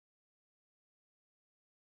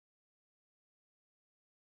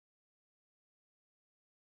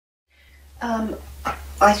Um,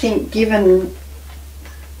 I think given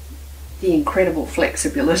the incredible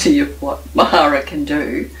flexibility of what Mahara can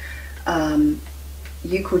do,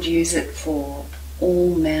 you could use it for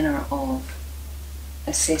all manner of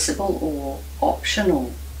accessible or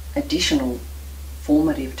optional additional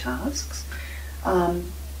formative tasks.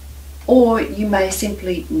 Or you may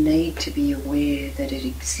simply need to be aware that it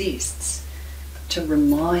exists to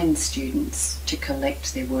remind students to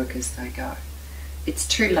collect their work as they go. It's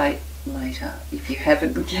too late later if you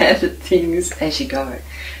haven't gathered things as you go.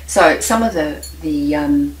 So some of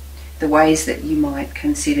the ways that you might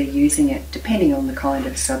consider using it, depending on the kind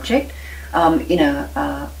of subject, in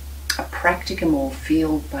a practicum or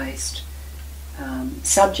field-based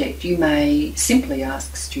subject, you may simply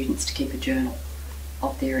ask students to keep a journal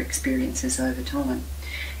of their experiences over time.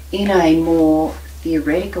 In a more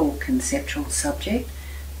theoretical conceptual subject,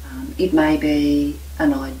 it may be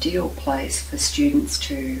an ideal place for students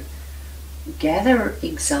to gather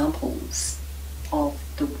examples of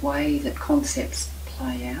the way that concepts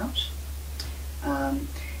play out.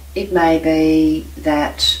 It may be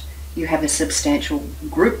that you have a substantial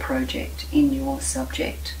group project in your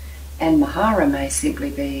subject, and Mahara may simply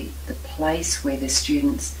be the place where the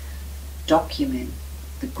students document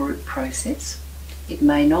the group process. It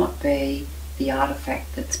may not be the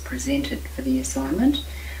artefact that's presented for the assignment.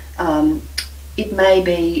 It may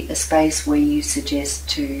be a space where you suggest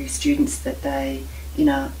to students that they, in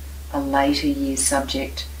a later year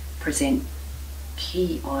subject, present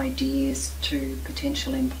key ideas to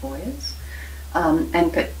potential employers.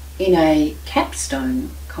 But in a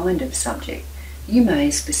capstone kind of subject, you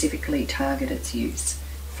may specifically target its use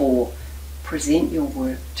for present your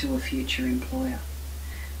work to a future employer.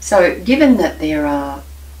 So given that there are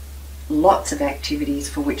lots of activities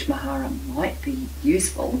for which Mahara might be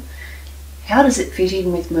useful, how does it fit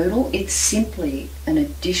in with Moodle? It's simply an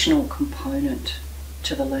additional component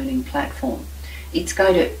to the learning platform. It's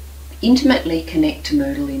going to intimately connect to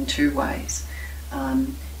Moodle in two ways.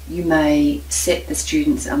 You may set the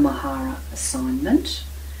students a Mahara assignment,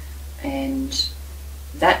 and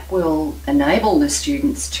that will enable the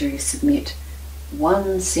students to submit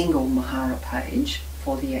one single Mahara page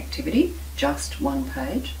for the activity, just one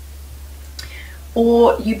page.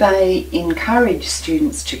 Or you may encourage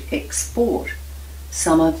students to export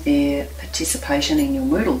some of their participation in your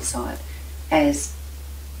Moodle site as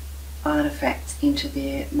artefacts into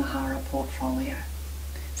their Mahara portfolio.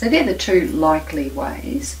 So they're the two likely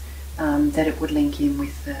ways that it would link in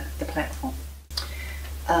with the platform.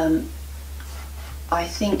 I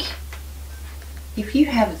think if you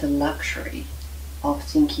have the luxury of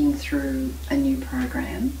thinking through a new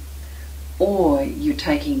program, or you're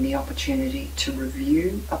taking the opportunity to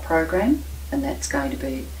review a program, and that's going to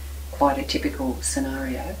be quite a typical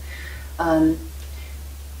scenario,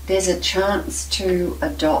 there's a chance to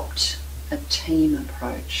adopt a team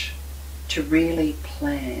approach to really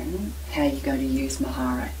plan how you're going to use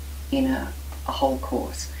Mahara in a whole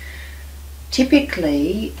course.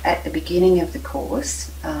 Typically at the beginning of the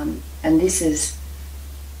course, and this is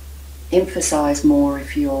emphasised more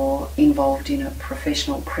if you're involved in a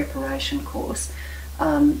professional preparation course,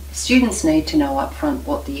 students need to know upfront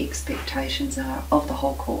what the expectations are of the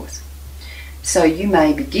whole course. So you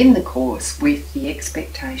may begin the course with the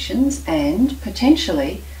expectations and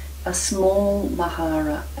potentially a small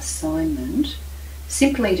Mahara assignment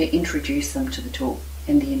simply to introduce them to the tool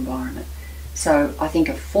and the environment. So I think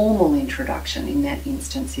a formal introduction in that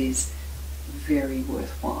instance is very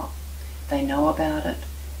worthwhile. They know about it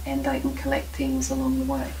and they can collect things along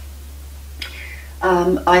the way.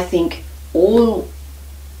 I think all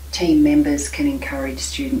team members can encourage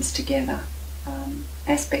students to gather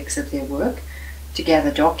aspects of their work, to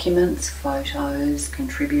gather documents, photos,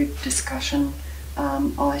 contribute discussion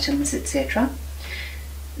items, etc.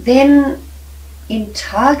 Then in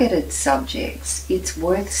targeted subjects, it's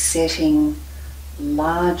worth setting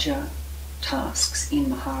larger tasks in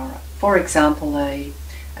Mahara. For example, a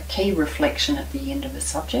key reflection at the end of a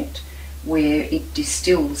subject where it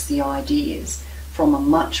distills the ideas from a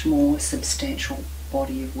much more substantial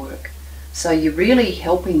body of work. So you're really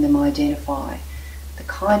helping them identify the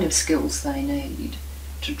kind of skills they need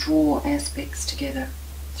to draw aspects together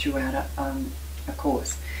throughout a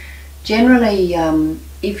course. Generally,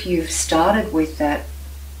 if you've started with that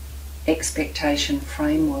expectation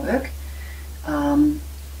framework,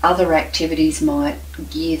 other activities might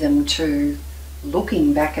gear them to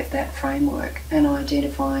looking back at that framework and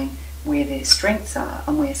identifying where their strengths are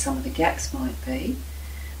and where some of the gaps might be.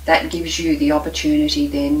 That gives you the opportunity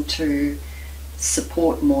then to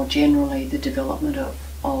support more generally the development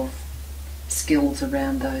of skills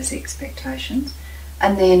around those expectations.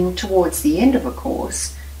 And then towards the end of a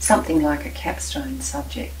course, something like a capstone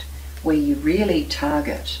subject, where you really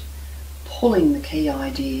target pulling the key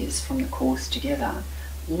ideas from the course together,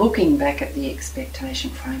 looking back at the expectation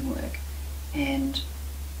framework and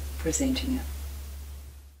presenting it.